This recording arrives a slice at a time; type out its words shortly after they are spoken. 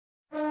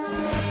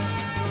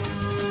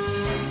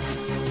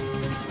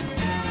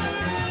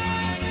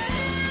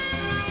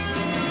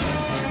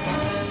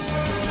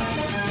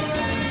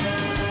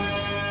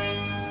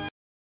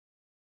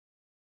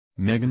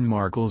Meghan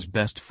Markle's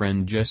best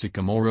friend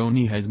Jessica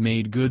Mulroney has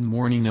made Good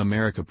Morning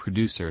America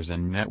producers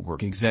and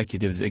network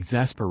executives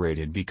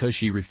exasperated because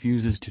she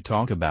refuses to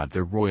talk about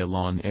the royal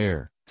on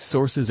air,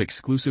 sources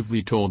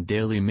exclusively told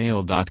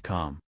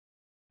DailyMail.com.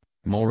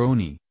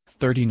 Mulroney,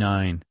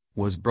 39,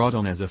 was brought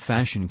on as a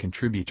fashion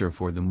contributor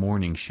for the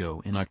morning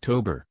show in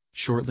October,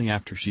 shortly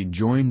after she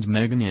joined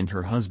Meghan and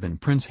her husband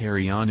Prince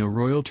Harry on a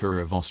royal tour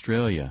of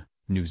Australia,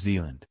 New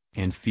Zealand,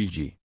 and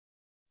Fiji.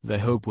 The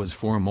hope was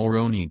for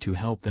Mulroney to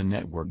help the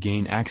network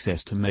gain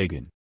access to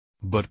Meghan.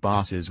 But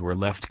bosses were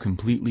left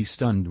completely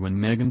stunned when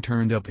Meghan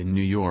turned up in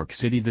New York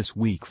City this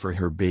week for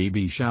her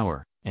baby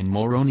shower, and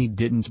Mulroney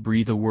didn't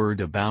breathe a word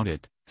about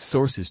it,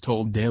 sources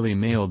told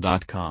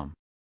DailyMail.com.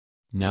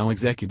 Now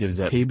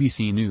executives at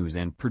ABC News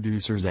and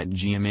producers at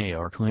GMA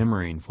are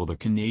clamoring for the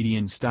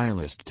Canadian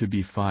stylist to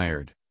be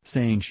fired,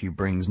 saying she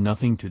brings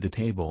nothing to the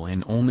table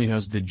and only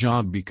has the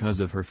job because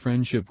of her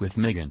friendship with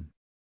Meghan.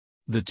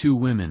 The two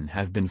women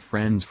have been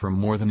friends for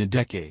more than a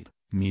decade,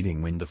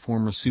 meeting when the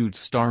former Suits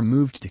star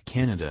moved to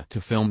Canada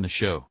to film the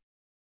show.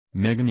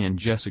 Meghan and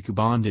Jessica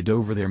bonded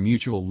over their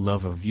mutual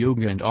love of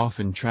yoga and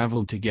often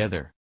traveled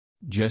together.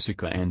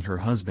 Jessica and her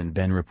husband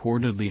Ben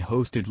reportedly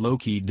hosted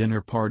low-key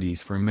dinner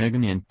parties for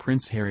Meghan and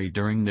Prince Harry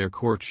during their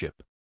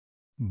courtship.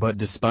 But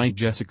despite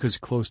Jessica's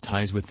close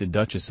ties with the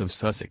Duchess of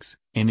Sussex,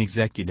 an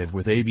executive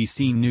with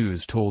ABC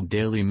News told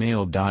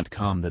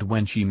DailyMail.com that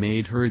when she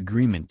made her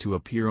agreement to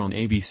appear on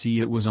ABC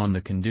it was on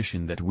the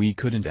condition that we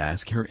couldn't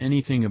ask her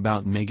anything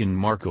about Meghan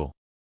Markle.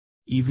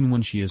 Even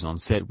when she is on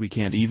set we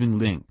can't even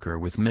link her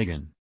with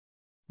Meghan.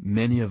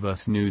 Many of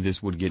us knew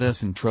this would get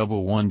us in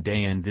trouble one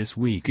day and this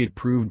week it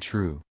proved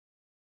true.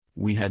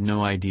 We had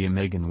no idea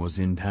Meghan was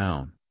in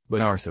town, but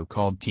our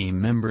so-called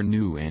team member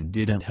knew and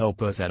didn't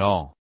help us at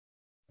all.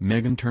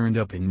 Meghan turned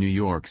up in New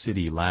York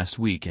City last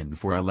weekend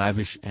for a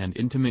lavish and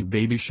intimate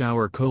baby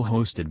shower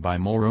co-hosted by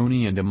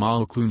Mulroney and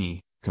Amal Clooney,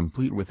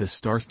 complete with a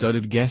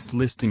star-studded guest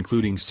list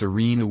including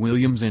Serena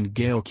Williams and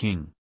Gayle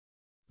King.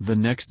 The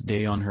next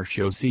day on her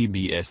show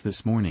CBS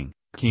This Morning,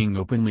 King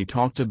openly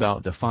talked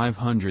about the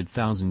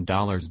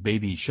 $500,000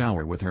 baby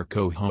shower with her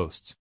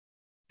co-hosts.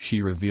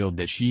 She revealed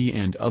that she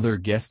and other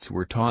guests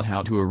were taught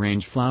how to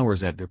arrange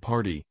flowers at their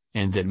party,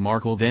 and that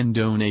Markle then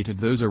donated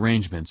those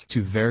arrangements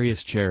to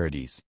various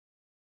charities.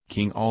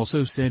 King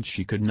also said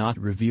she could not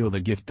reveal the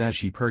gift that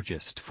she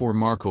purchased for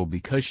Markle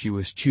because she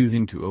was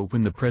choosing to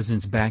open the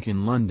presents back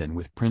in London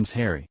with Prince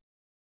Harry.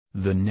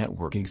 The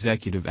network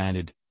executive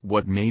added,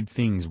 "What made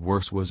things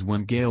worse was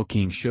when Gayle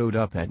King showed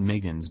up at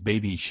Meghan's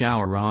baby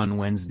shower on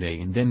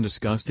Wednesday and then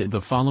discussed it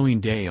the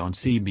following day on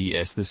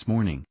CBS This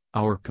Morning,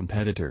 our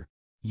competitor.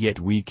 Yet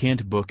we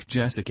can't book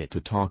Jessica to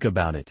talk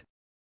about it.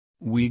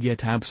 We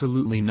get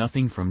absolutely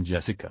nothing from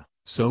Jessica,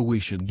 so we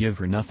should give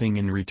her nothing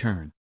in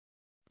return."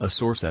 A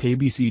source at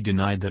ABC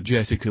denied that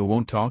Jessica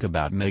won't talk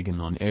about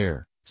Meghan on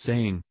air,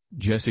 saying,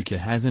 "Jessica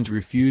hasn't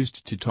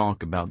refused to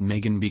talk about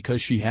Meghan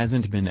because she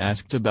hasn't been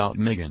asked about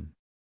Meghan."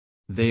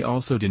 They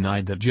also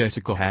denied that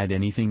Jessica had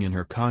anything in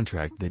her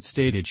contract that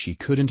stated she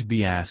couldn't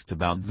be asked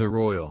about the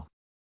royal.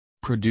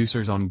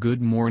 Producers on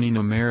Good Morning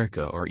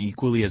America are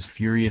equally as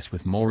furious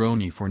with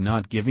Mulroney for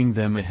not giving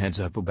them a heads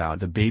up about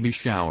the baby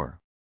shower.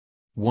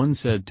 One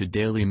said to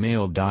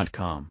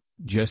DailyMail.com,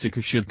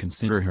 "Jessica should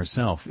consider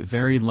herself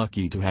very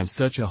lucky to have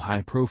such a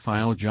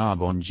high-profile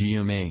job on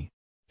GMA.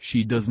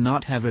 She does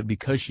not have it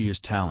because she is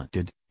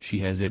talented, she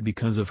has it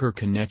because of her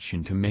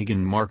connection to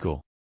Meghan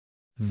Markle."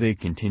 They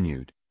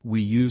continued,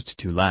 "We used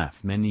to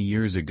laugh many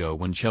years ago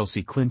when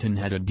Chelsea Clinton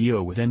had a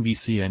deal with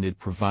NBC and it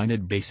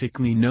provided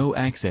basically no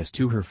access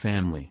to her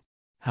family.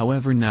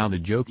 However now the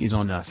joke is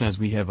on us as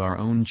we have our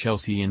own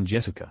Chelsea and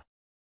Jessica."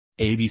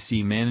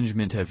 ABC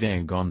management have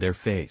egg on their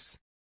face.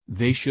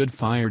 They should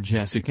fire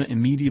Jessica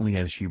immediately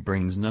as she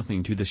brings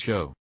nothing to the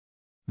show.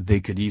 They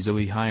could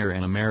easily hire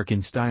an American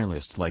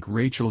stylist like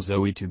Rachel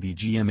Zoe to be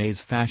GMA's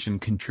fashion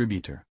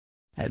contributor.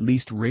 At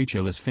least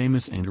Rachel is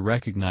famous and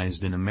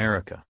recognized in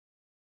America.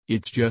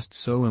 It's just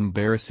so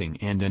embarrassing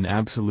and an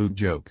absolute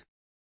joke.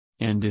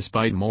 And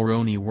despite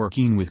Mulroney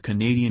working with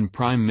Canadian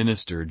Prime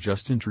Minister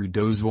Justin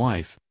Trudeau's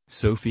wife,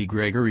 Sophie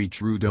Gregory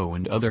Trudeau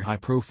and other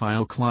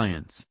high-profile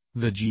clients,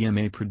 the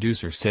GMA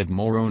producer said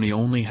Mulroney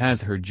only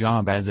has her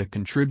job as a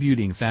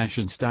contributing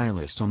fashion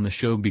stylist on the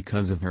show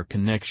because of her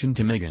connection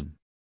to Meghan.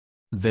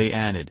 They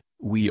added,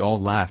 "We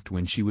all laughed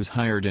when she was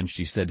hired and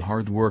she said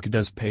hard work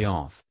does pay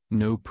off.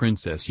 No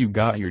princess, you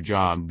got your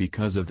job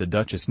because of the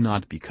Duchess,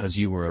 not because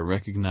you were a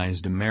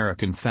recognized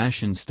American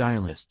fashion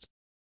stylist."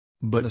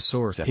 But a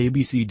source at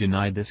ABC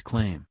denied this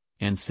claim,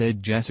 and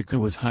said Jessica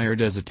was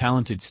hired as a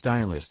talented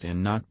stylist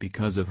and not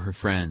because of her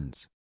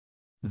friends.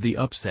 The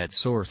upset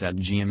source at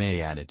GMA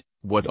added,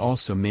 "What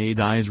also made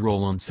eyes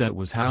roll on set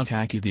was how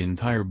tacky the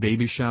entire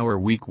baby shower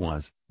week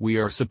was. We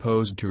are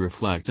supposed to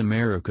reflect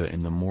America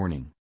in the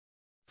morning.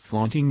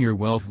 Flaunting your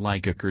wealth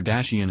like a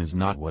Kardashian is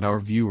not what our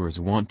viewers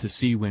want to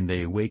see when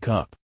they wake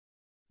up."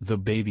 The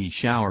baby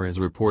shower is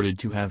reported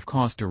to have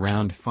cost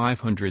around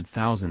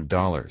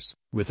 $500,000,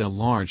 with a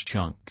large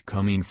chunk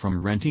coming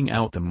from renting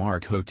out the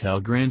Markle Hotel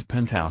Grand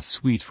Penthouse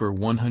Suite for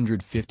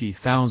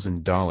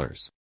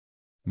 $150,000.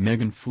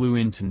 Meghan flew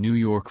into New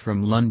York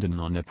from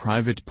London on a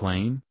private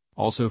plane,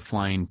 also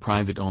flying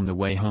private on the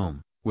way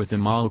home, with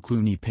Amal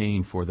Clooney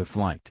paying for the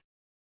flight.